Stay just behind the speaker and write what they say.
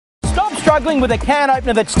struggling with a can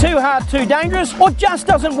opener that's too hard, too dangerous, or just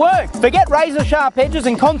doesn't work? Forget razor sharp edges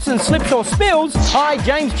and constant slips or spills. Hi,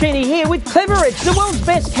 James Cheney here with Kleva Edge, the world's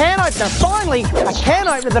best can opener. Finally, a can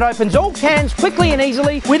opener that opens all cans quickly and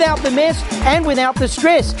easily without the mess and without the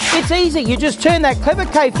stress. It's easy. You just turn that Kleva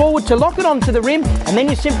K forward to lock it onto the rim, and then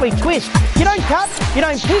you simply twist. You don't cut, you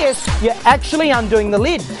don't pierce, you're actually undoing the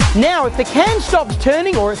lid. Now, if the can stops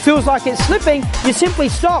turning or it feels like it's slipping, you simply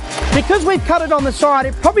stop. Because we've cut it on the side,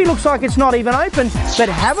 it probably looks like it's not even open, but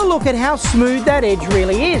have a look at how smooth that edge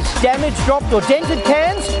really is. Damaged, dropped or dented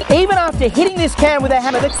cans, even after hitting this can with a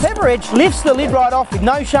hammer, the Kleva Edge lifts the lid right off with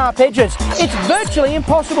no sharp edges. It's virtually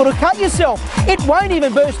impossible to cut yourself. It won't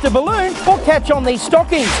even burst a balloon or catch on these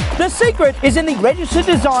stockings. The secret is in the registered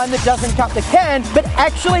design that doesn't cut the can, but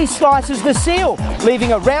actually slices the seal,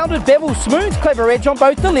 leaving a rounded bevel smooth Kleva Edge on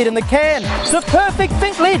both the lid and the can. The perfect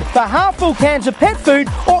think lid for half-full cans of pet food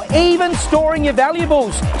or even storing your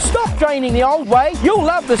valuables. Stop draining the old way. You'll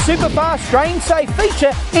love the super fast drain safe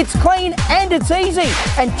feature. It's clean and it's easy.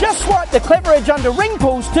 And just swipe the Kleva Edge under ring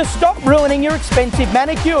pulls to stop ruining your expensive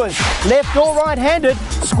manicures. Left or right-handed,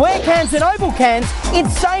 square cans and oval cans,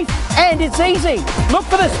 it's safe and it's easy. Look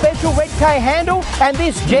for the special red K handle and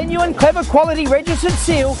this genuine Kleva quality registered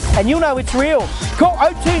seal and you'll know it's real. Call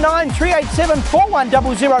 029 387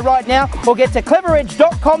 4100 right now or get to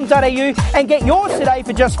cleveredge.com.au and get yours today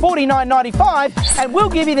for just $49.95, and we'll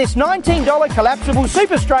give you this $19 collapsible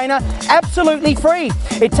super strainer absolutely free.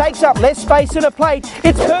 It takes up less space than a plate.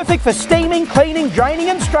 It's perfect for steaming, cleaning, draining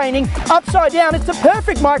and straining. Upside down, it's the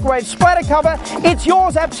perfect microwave splatter cover. It's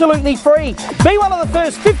yours absolutely free. Be one of the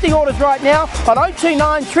first 50 orders right now on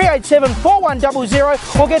 029 387 4100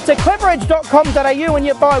 or get to cleveredge.com.au. When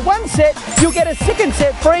you buy one set, you'll get a second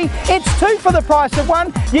set free. It's two for the price of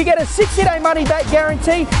one. You get a 60-day money-back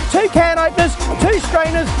guarantee, 2 can openers, 2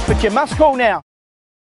 strainers, but you must call now.